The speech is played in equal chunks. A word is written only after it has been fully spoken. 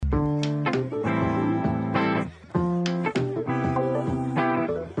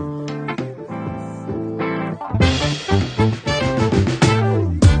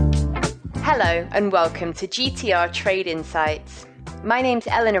and welcome to GTR Trade Insights. My name's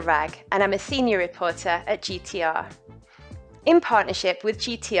Eleanor Ragg and I'm a senior reporter at GTR. In partnership with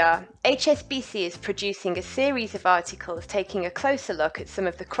GTR, HSBC is producing a series of articles taking a closer look at some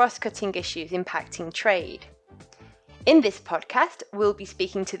of the cross-cutting issues impacting trade. In this podcast, we'll be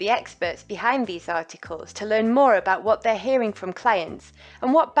speaking to the experts behind these articles to learn more about what they're hearing from clients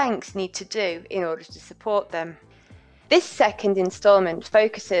and what banks need to do in order to support them. This second instalment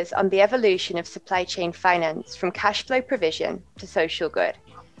focuses on the evolution of supply chain finance from cash flow provision to social good,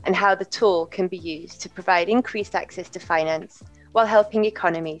 and how the tool can be used to provide increased access to finance while helping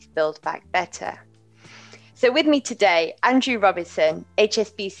economies build back better. So with me today, Andrew Robinson,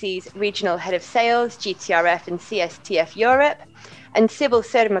 HSBC's Regional Head of Sales, GTRF and CSTF Europe, and Sibyl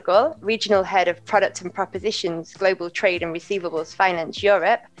Sermagul, Regional Head of Product and Propositions, Global Trade and Receivables Finance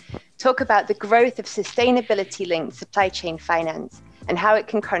Europe, talk about the growth of sustainability-linked supply chain finance and how it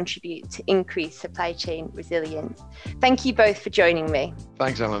can contribute to increased supply chain resilience. Thank you both for joining me.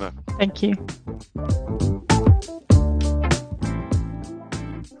 Thanks, Eleanor. Thank you.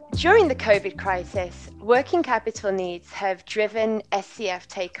 During the COVID crisis, working capital needs have driven SCF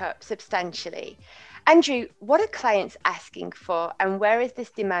take-up substantially. Andrew, what are clients asking for and where is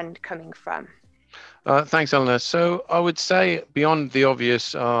this demand coming from? Thanks, Eleanor. So I would say beyond the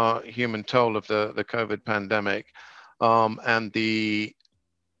obvious human toll of the COVID pandemic and a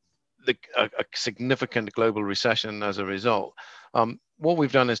significant global recession as a result, what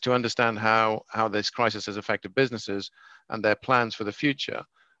we've done is to understand how this crisis has affected businesses and their plans for the future.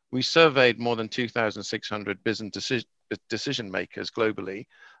 We surveyed more than 2,600 business decision makers globally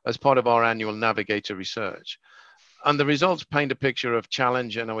as part of our annual Navigator research. And the results paint a picture of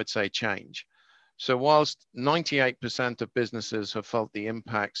challenge and I would say change. So whilst 98% of businesses have felt the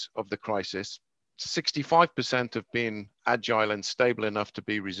impacts of the crisis, 65% have been agile and stable enough to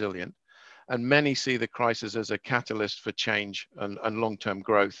be resilient. And many see the crisis as a catalyst for change and long-term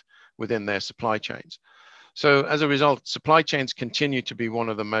growth within their supply chains. So as a result, supply chains continue to be one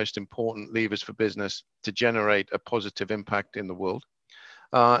of the most important levers for business to generate a positive impact in the world.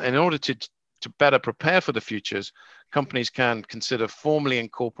 In order to better prepare for the futures, companies can consider formally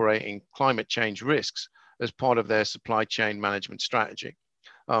incorporating climate change risks as part of their supply chain management strategy.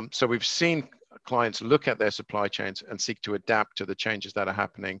 So we've seen clients look at their supply chains and seek to adapt to the changes that are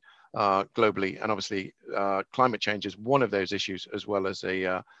happening globally. And obviously, climate change is one of those issues, as well as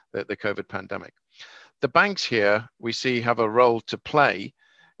the COVID pandemic. The banks here, we see, have a role to play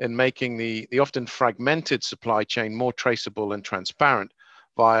in making the often fragmented supply chain more traceable and transparent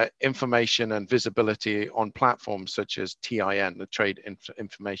via information and visibility on platforms such as TIN, the Trade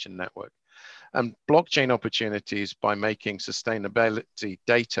Information Network, and blockchain opportunities by making sustainability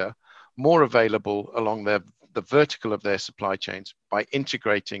data more available along the vertical of their supply chains by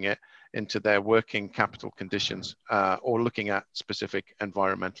integrating it into their working capital conditions or looking at specific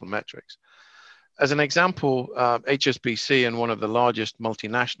environmental metrics. As an example, HSBC and one of the largest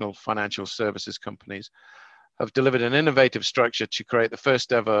multinational financial services companies have delivered an innovative structure to create the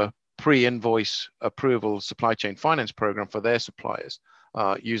first ever pre-invoice approval supply chain finance program for their suppliers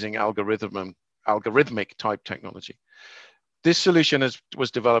using algorithmic type technology. This solution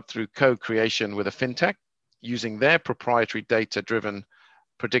was developed through co-creation with a fintech using their proprietary data-driven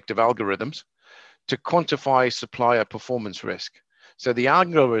predictive algorithms to quantify supplier performance risk. So the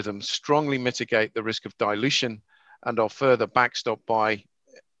algorithms strongly mitigate the risk of dilution and are further backstopped by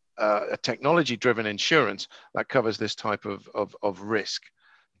a technology-driven insurance that covers this type of risk.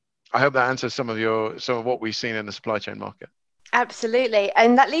 I hope that answers some of what we've seen in the supply chain market. Absolutely.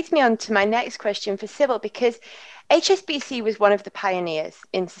 And that leads me on to my next question for Sibyl, because HSBC was one of the pioneers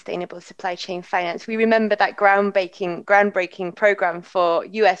in sustainable supply chain finance. We remember that groundbreaking program for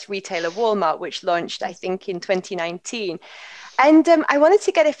US retailer Walmart, which launched, I think, in 2019. And I wanted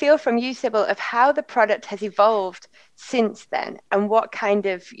to get a feel from you, Sibyl, of how the product has evolved since then and what kind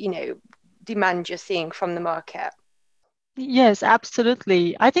of, demand you're seeing from the market. Yes,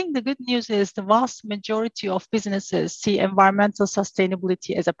 absolutely. I think the good news is the vast majority of businesses see environmental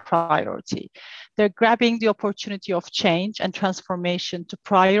sustainability as a priority. They're grabbing the opportunity of change and transformation to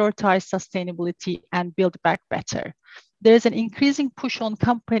prioritize sustainability and build back better. There's an increasing push on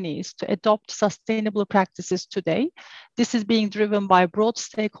companies to adopt sustainable practices today. This is being driven by broad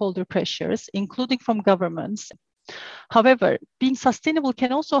stakeholder pressures, including from governments. However, being sustainable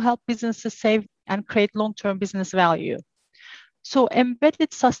can also help businesses save and create long-term business value. So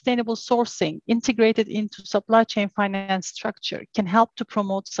embedded sustainable sourcing integrated into supply chain finance structure can help to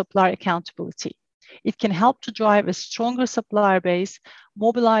promote supplier accountability. It can help to drive a stronger supplier base,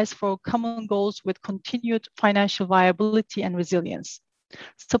 mobilize for common goals with continued financial viability and resilience.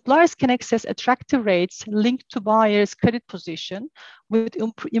 Suppliers can access attractive rates linked to buyers' credit position with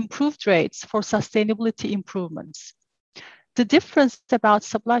improved rates for sustainability improvements. The difference about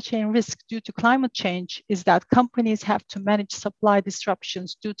supply chain risk due to climate change is that companies have to manage supply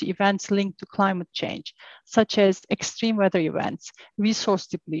disruptions due to events linked to climate change, such as extreme weather events, resource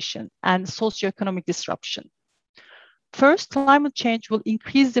depletion, and socioeconomic disruption. First, climate change will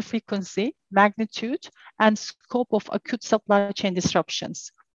increase the frequency, magnitude, and scope of acute supply chain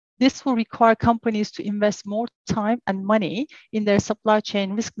disruptions. This will require companies to invest more time and money in their supply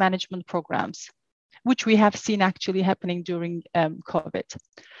chain risk management programs, which we have seen actually happening during COVID.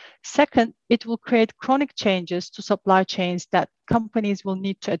 Second, it will create chronic changes to supply chains that companies will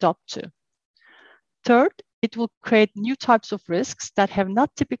need to adapt to. Third, it will create new types of risks that have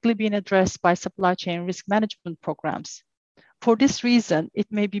not typically been addressed by supply chain risk management programs. For this reason, it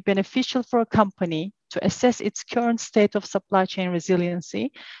may be beneficial for a company to assess its current state of supply chain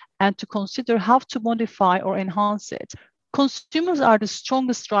resiliency and to consider how to modify or enhance it. Consumers are the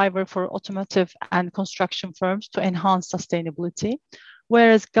strongest driver for automotive and construction firms to enhance sustainability,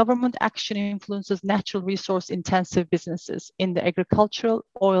 whereas government action influences natural resource intensive businesses in the agricultural,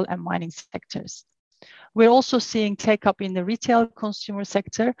 oil, and mining sectors. We're also seeing take up in the retail consumer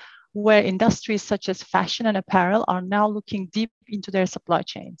sector, where industries such as fashion and apparel are now looking deep into their supply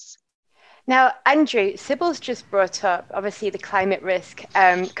chains. Now, Andrew, Sybil's just brought up, obviously, the climate risk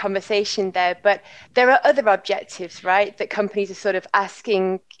conversation there, but there are other objectives, right, that companies are sort of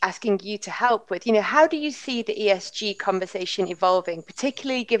asking you to help with. You know, how do you see the ESG conversation evolving,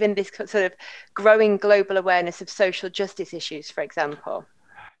 particularly given this sort of growing global awareness of social justice issues, for example?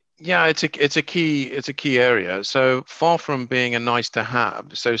 Yeah, it's a key area. So far from being a nice to have,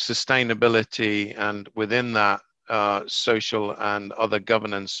 so sustainability and within that social and other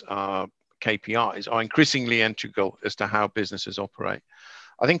governance KPIs are increasingly integral as to how businesses operate.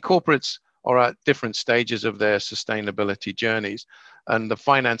 I think corporates are at different stages of their sustainability journeys, and the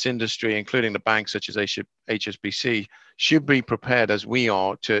finance industry, including the banks such as HSBC, should be prepared as we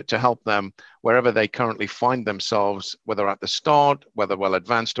are to help them wherever they currently find themselves, whether at the start, whether well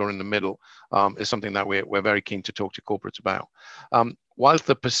advanced or in the middle, is something that we're very keen to talk to corporates about. Whilst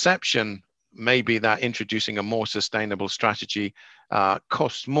the perception may be that introducing a more sustainable strategy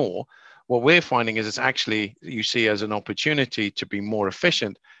costs more, what we're finding is it's actually you see as an opportunity to be more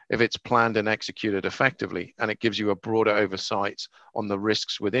efficient if it's planned and executed effectively, and it gives you a broader oversight on the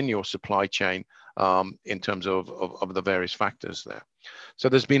risks within your supply chain in terms of the various factors there. So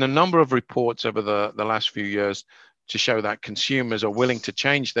there's been a number of reports over the last few years to show that consumers are willing to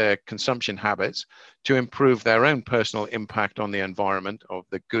change their consumption habits to improve their own personal impact on the environment of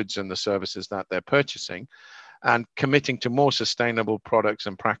the goods and the services that they're purchasing. And committing to more sustainable products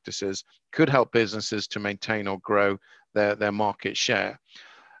and practices could help businesses to maintain or grow their market share.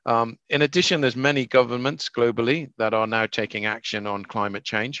 In addition, there's many governments globally that are now taking action on climate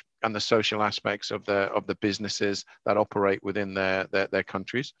change and the social aspects of the businesses that operate within their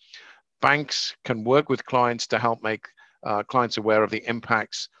countries. Banks can work with clients to help make clients aware of the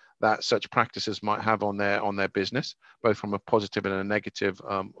impacts that such practices might have on their business, both from a positive and a negative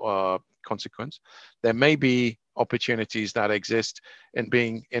consequence. There may be opportunities that exist in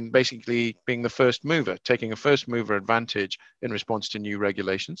basically being the first mover, taking a first mover advantage in response to new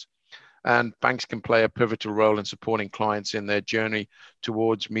regulations. And banks can play a pivotal role in supporting clients in their journey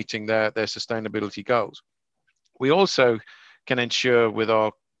towards meeting their sustainability goals. We also can ensure with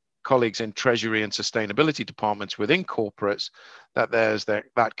our colleagues in treasury and sustainability departments within corporates that there's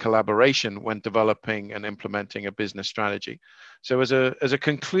that collaboration when developing and implementing a business strategy. So as a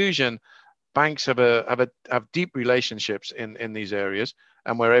conclusion, banks have deep relationships in these areas,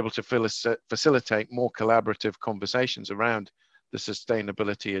 and we're able to facilitate more collaborative conversations around the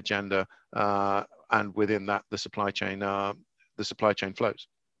sustainability agenda and within that the supply chain flows.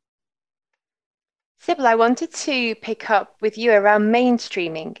 Sybil, I wanted to pick up with you around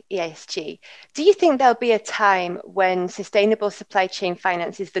mainstreaming ESG. Do you think there'll be a time when sustainable supply chain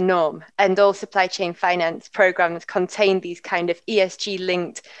finance is the norm and all supply chain finance programs contain these kind of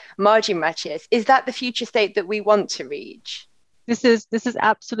ESG-linked margin matches? Is that the future state that we want to reach? This is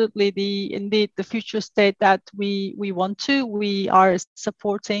absolutely the future state that we want to. We are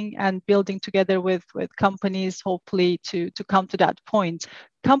supporting and building together with companies, hopefully to come to that point.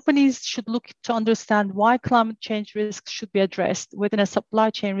 Companies should look to understand why climate change risks should be addressed within a supply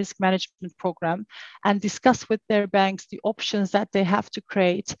chain risk management program and discuss with their banks the options that they have to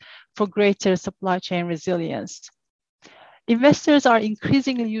create for greater supply chain resilience. Investors are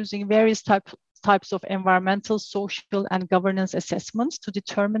increasingly using various types types of environmental, social, and governance assessments to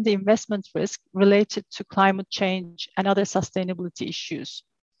determine the investment risk related to climate change and other sustainability issues.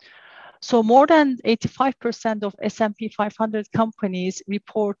 So more than 85% of S&P 500 companies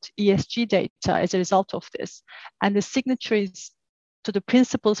report ESG data as a result of this, and the signatories to the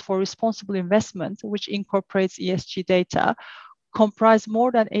Principles for Responsible Investment, which incorporates ESG data, comprise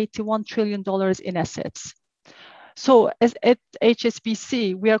more than $81 trillion in assets. So as at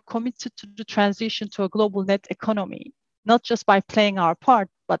HSBC, we are committed to the transition to a global net economy, not just by playing our part,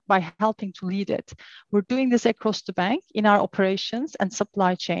 but by helping to lead it. We're doing this across the bank in our operations and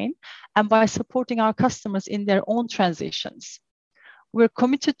supply chain, and by supporting our customers in their own transitions. We're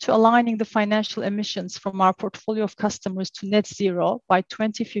committed to aligning the financial emissions from our portfolio of customers to net zero by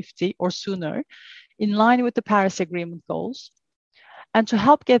 2050 or sooner, in line with the Paris Agreement goals. And to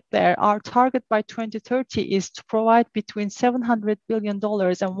help get there, our target by 2030 is to provide between $700 billion and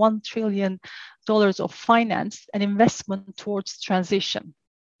 $1 trillion of finance and investment towards transition.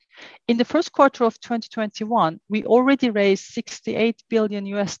 In the first quarter of 2021, we already raised $68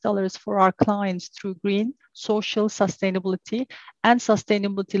 billion for our clients through green, social, sustainability, and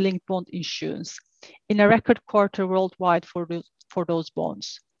sustainability-linked bond issuance in a record quarter worldwide for those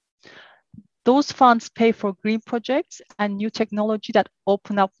bonds. Those funds pay for green projects and new technology that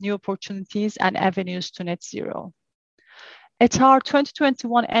open up new opportunities and avenues to net zero. At our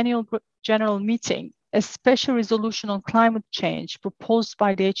 2021 annual general meeting, a special resolution on climate change proposed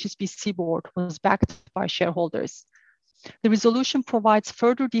by the HSBC board was backed by shareholders. The resolution provides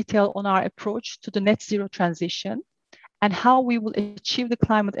further detail on our approach to the net zero transition and how we will achieve the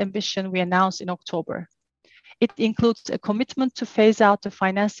climate ambition we announced in October. It includes a commitment to phase out the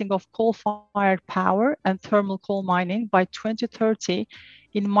financing of coal-fired power and thermal coal mining by 2030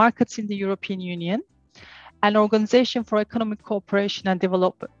 in markets in the European Union, an Organization for Economic Cooperation and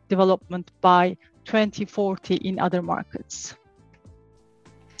Development by 2040 in other markets.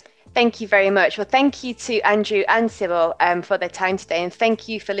 Thank you very much. Well, thank you to Andrew and Sybil for their time today, and thank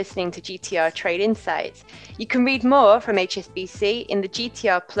you for listening to GTR Trade Insights. You can read more from HSBC in the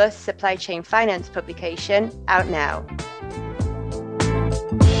GTR Plus Supply Chain Finance publication out now.